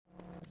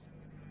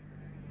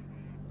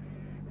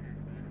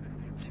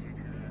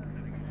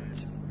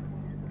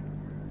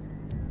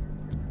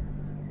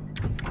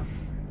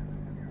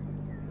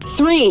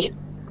3,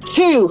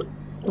 2,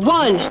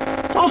 1,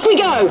 off we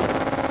go!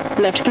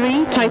 Left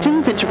 3,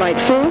 tightens into right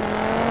 4.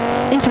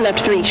 Into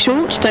left 3,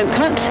 short, don't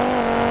cut.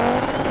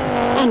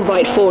 And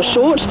right 4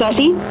 short,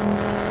 30.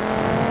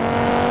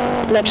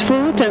 Left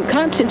 4, don't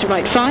cut, into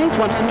right 5,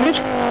 100.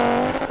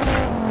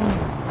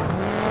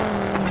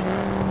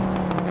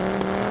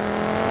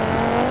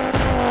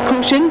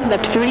 Caution,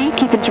 left 3,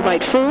 keep into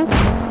right 4.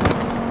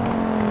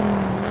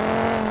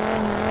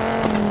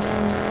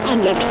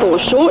 And left 4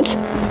 short.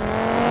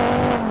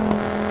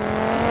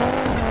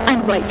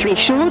 And right 3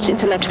 short,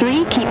 into left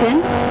 3, keep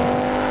in.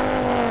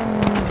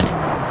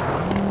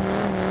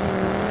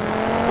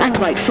 And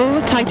right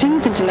 4,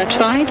 tightens, into left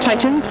 5,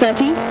 tighten,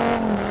 30.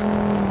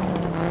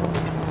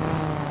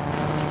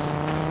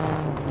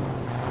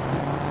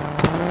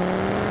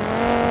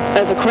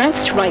 Over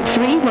crest, right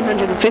 3,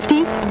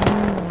 150.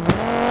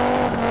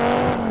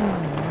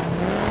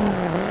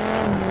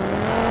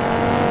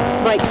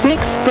 Right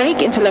 6,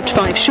 brake, into left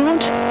 5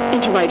 short,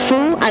 into right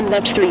 4, and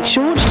left 3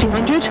 short,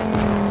 200.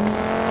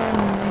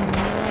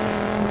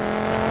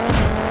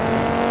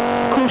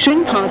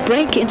 Caution, hard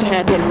brake, into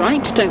hairpin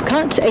right, don't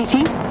cut,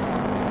 80.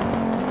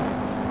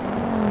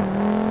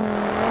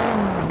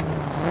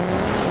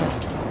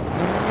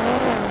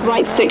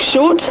 Right 6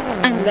 short.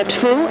 And left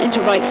 4, into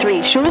right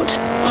 3 short.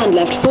 And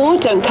left 4,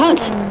 don't cut.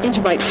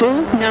 Into right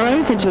 4,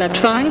 narrows, into left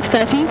 5,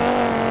 30.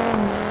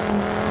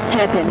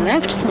 Hairpin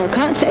left, small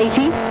cut,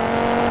 80.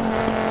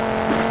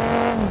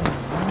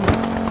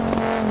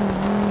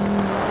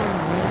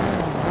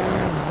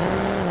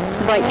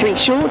 Right 3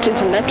 short,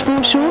 into left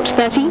 4 short,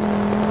 30.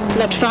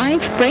 Left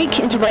 5, brake,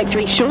 into right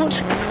 3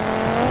 short.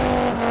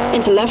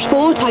 Into left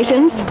 4,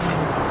 tightens.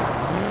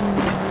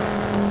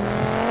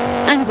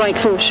 And right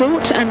 4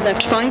 short, and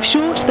left 5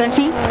 short,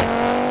 30.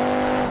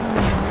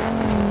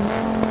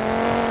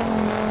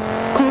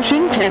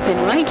 Caution, hairpin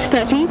right,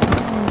 30.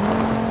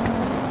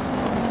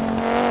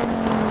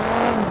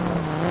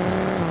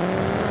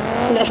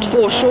 Left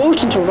 4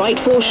 short, into right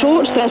 4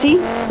 short, 30.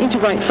 Into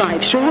right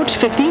 5 short,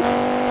 50.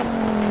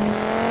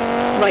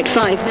 Right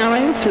 5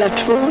 narrows, left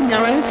 4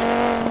 narrows.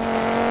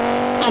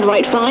 And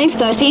right 5,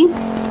 30.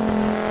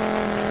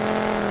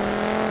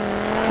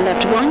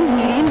 Left 1,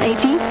 medium,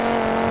 80.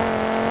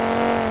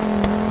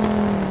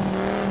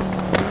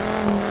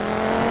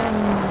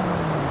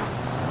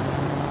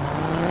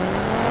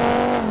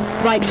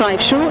 Right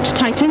 5 short,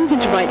 tightens,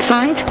 into right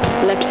 5.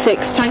 Left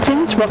 6,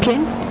 tightens, rock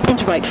in.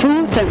 Into right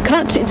 4, don't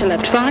cut, into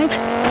left 5.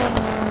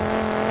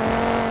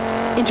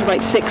 Into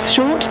right 6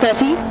 short,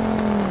 30.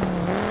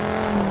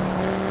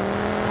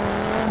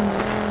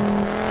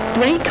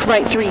 Brake,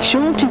 right 3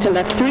 short, into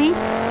left 3.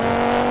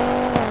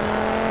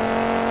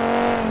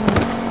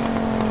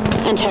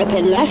 And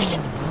hairpin left.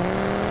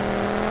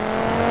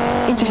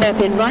 Into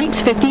hairpin right,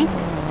 50.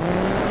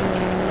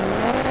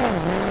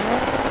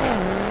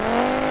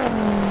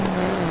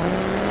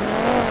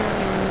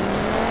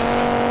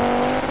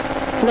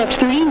 Left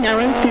 3,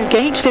 narrows through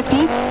gate,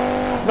 50.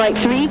 Right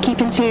 3, keep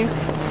into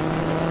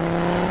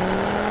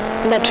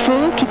left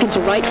 4, keep into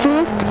right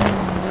 4.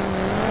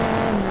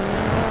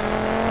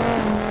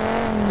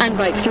 And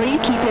right 3,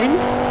 keep in.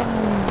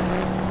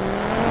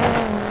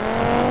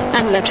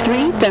 And left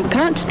 3, don't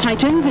cut,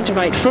 tightens, into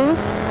right 4.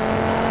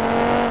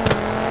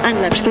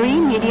 And left 3,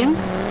 medium.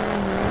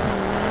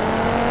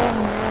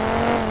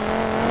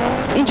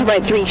 Into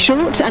right 3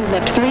 short, and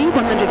left 3,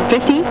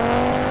 150.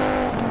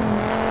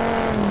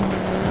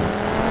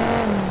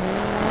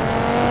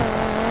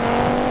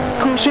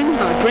 Caution,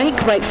 hard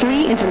brake, right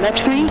 3, into left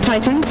 3,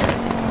 tightens.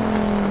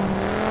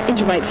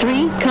 Into right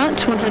 3,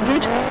 cut,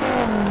 100.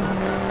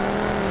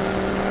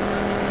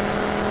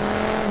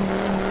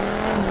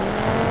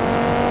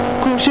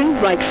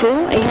 Caution, right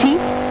 4, 80.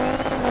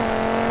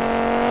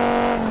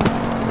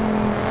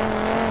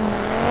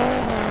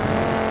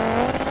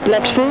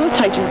 Left 4,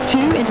 tightens 2,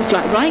 into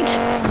flat right.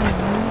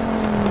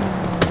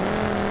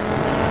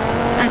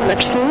 And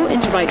left 4,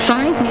 into right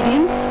 5,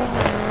 medium.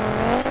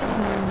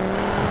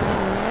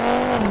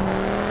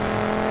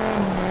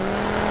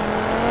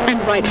 And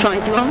right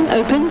 5 long,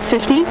 opens,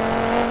 50.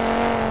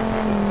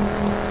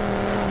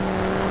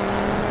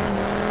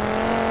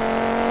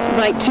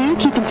 Right 2,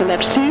 keep into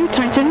left 2,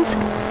 tightens.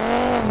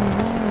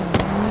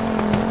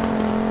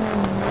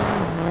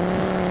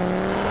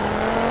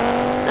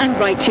 And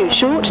right 2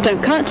 short,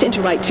 don't cut,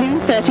 into right 2,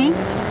 30.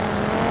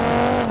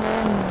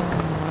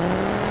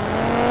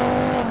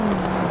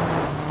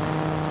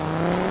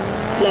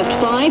 Left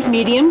 5,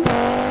 medium.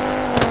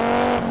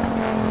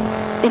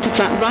 Into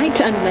flat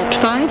right and left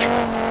 5.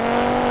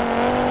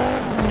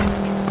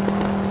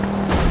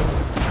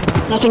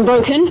 Nothing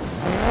broken.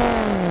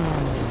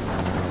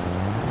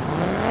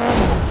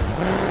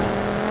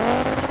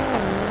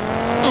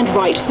 And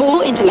right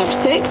 4 into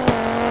left 6.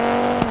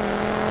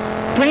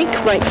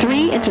 Brake, right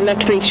 3 into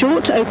left 3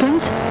 short,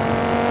 opens.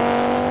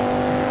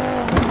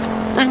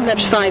 And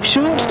left 5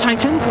 short,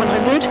 tightens,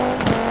 100.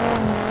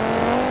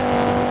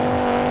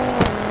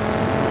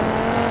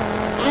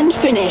 And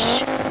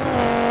finish.